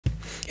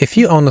If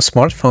you own a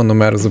smartphone, no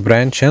matter the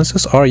brand,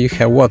 chances are you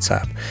have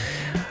WhatsApp.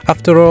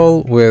 After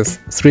all, with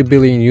 3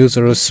 billion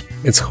users,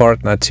 it's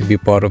hard not to be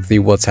part of the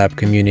WhatsApp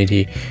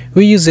community.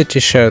 We use it to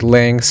share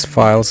links,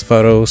 files,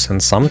 photos,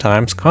 and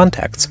sometimes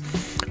contacts.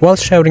 While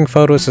sharing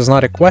photos is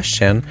not a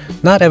question,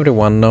 not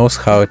everyone knows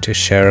how to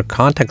share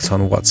contacts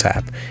on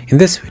WhatsApp. In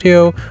this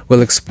video,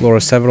 we'll explore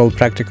several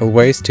practical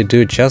ways to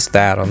do just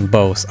that on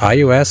both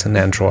iOS and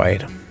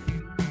Android.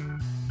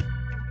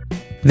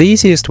 The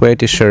easiest way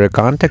to share a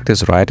contact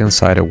is right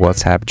inside a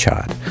WhatsApp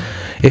chat.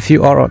 If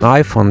you are on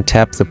iPhone,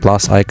 tap the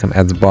plus icon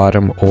at the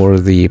bottom or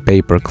the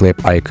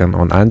paperclip icon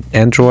on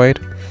Android.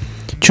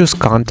 Choose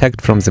Contact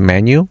from the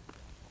menu.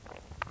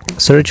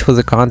 Search for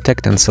the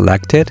contact and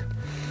select it.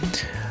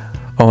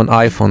 On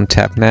iPhone,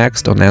 tap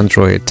Next. On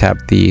Android, tap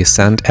the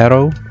send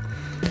arrow.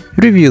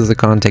 Review the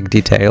contact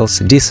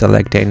details,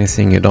 deselect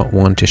anything you don't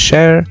want to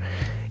share,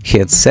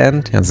 hit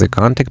send, and the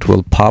contact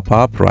will pop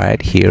up right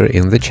here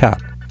in the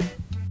chat.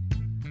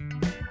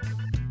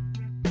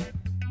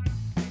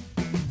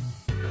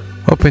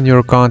 Open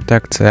your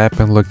Contacts app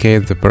and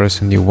locate the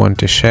person you want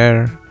to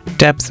share.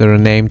 Tap their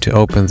name to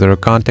open their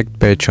contact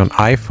page on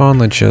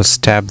iPhone, and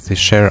just tap the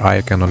share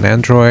icon on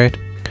Android.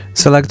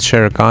 Select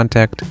Share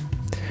Contact.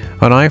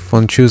 On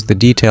iPhone, choose the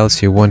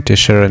details you want to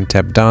share and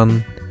tap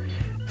Done.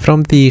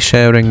 From the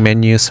sharing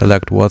menu,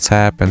 select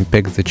WhatsApp and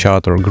pick the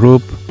chat or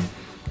group.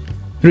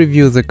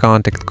 Review the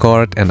contact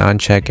card and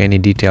uncheck any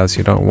details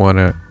you don't want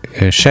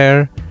to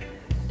share,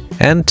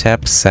 and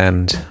tap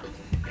Send.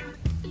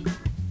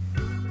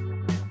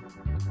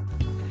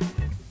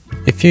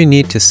 If you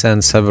need to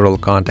send several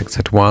contacts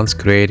at once,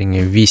 creating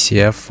a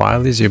VCF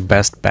file is your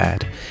best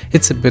bet.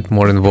 It's a bit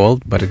more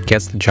involved, but it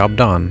gets the job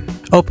done.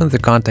 Open the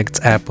Contacts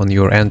app on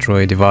your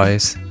Android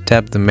device,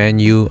 tap the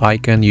menu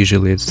icon,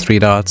 usually it's 3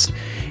 dots,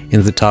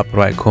 in the top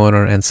right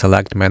corner and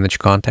select Manage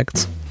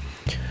Contacts.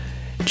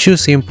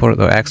 Choose Import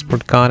or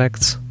Export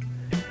Contacts.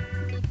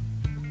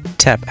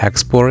 Tap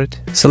Export.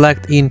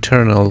 Select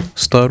Internal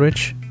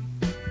Storage.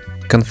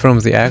 Confirm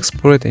the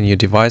export and your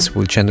device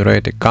will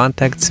generate a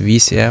Contacts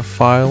VCF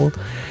file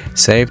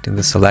saved in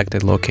the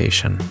selected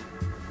location.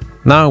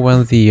 Now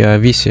when the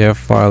VCF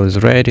file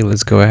is ready,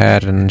 let's go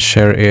ahead and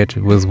share it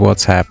with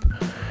WhatsApp.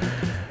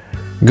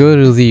 Go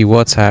to the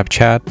WhatsApp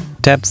chat,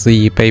 tap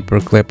the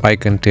paperclip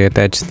icon to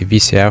attach the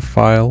VCF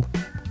file.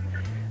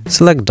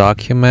 Select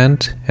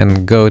Document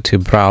and go to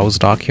Browse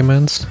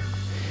Documents.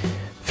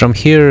 From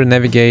here,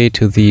 navigate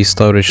to the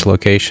storage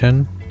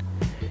location.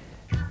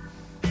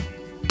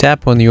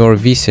 Tap on your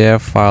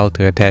VCF file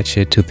to attach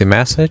it to the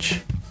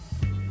message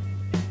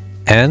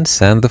and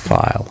send the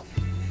file.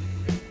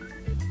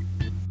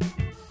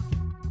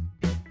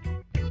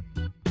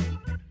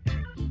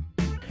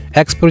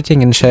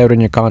 Exporting and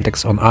sharing your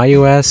contacts on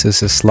iOS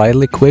is a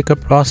slightly quicker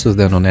process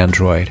than on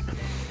Android.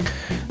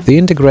 The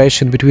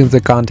integration between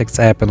the Contacts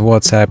app and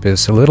WhatsApp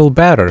is a little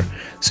better,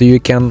 so you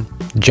can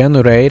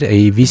generate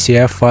a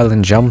VCF file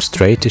and jump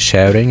straight to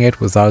sharing it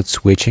without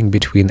switching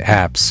between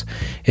apps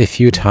a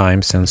few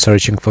times and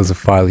searching for the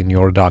file in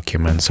your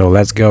document. So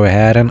let's go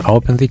ahead and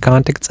open the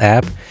Contacts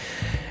app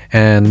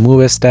and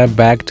move a step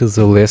back to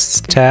the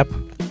Lists tab.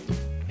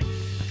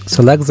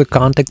 Select the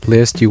contact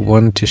list you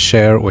want to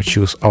share or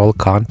choose All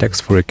Contacts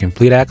for a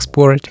complete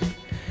export.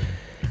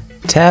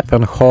 Tap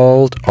and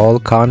hold All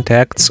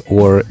Contacts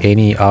or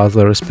any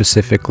other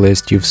specific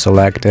list you've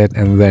selected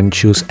and then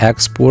choose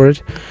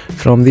Export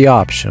from the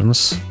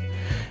options.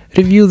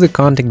 Review the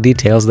contact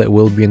details that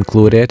will be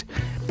included.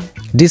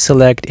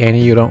 Deselect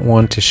any you don't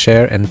want to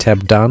share and tap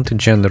Done to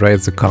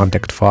generate the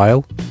contact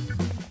file.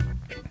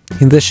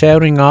 In the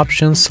sharing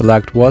options,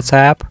 select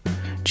WhatsApp,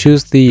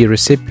 choose the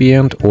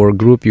recipient or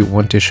group you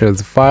want to share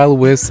the file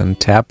with and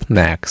tap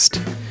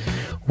Next.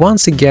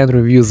 Once again,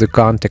 review the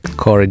contact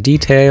card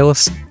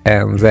details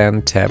and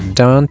then tap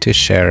Done to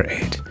share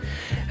it.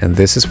 And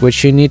this is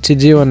what you need to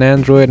do on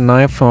Android and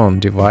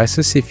iPhone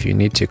devices if you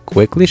need to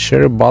quickly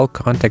share bulk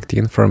contact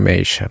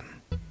information.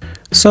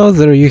 So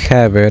there you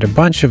have it, a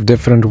bunch of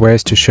different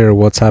ways to share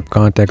WhatsApp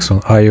contacts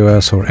on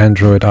iOS or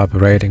Android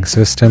operating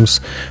systems,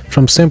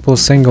 from simple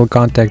single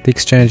contact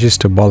exchanges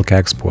to bulk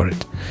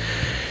export.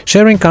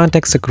 Sharing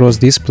contacts across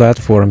these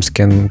platforms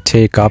can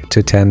take up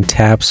to 10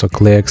 taps or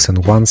clicks,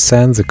 and once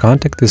sent, the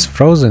contact is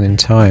frozen in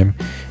time.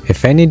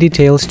 If any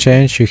details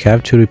change, you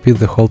have to repeat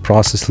the whole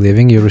process,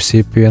 leaving your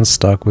recipient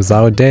stuck with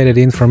outdated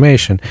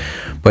information.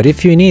 But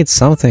if you need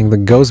something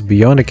that goes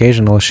beyond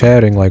occasional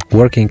sharing, like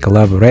working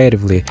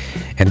collaboratively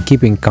and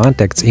keeping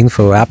contacts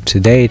info up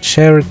to date,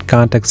 Shared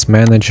Contacts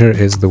Manager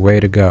is the way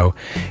to go.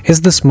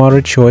 It's the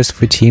smarter choice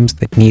for teams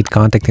that need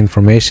contact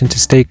information to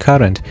stay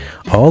current,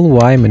 all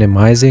while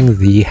minimizing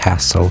the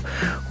hassle.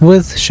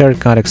 With Shared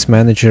Contacts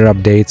Manager,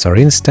 updates are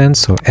instant,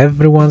 so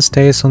everyone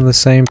stays on the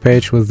same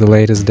page with the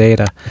latest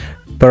data.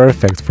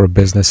 Perfect for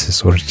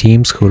businesses or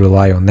teams who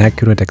rely on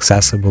accurate,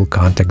 accessible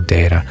contact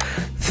data.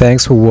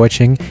 Thanks for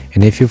watching,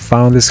 and if you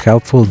found this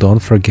helpful, don't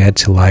forget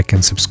to like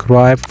and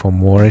subscribe for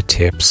more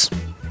tips.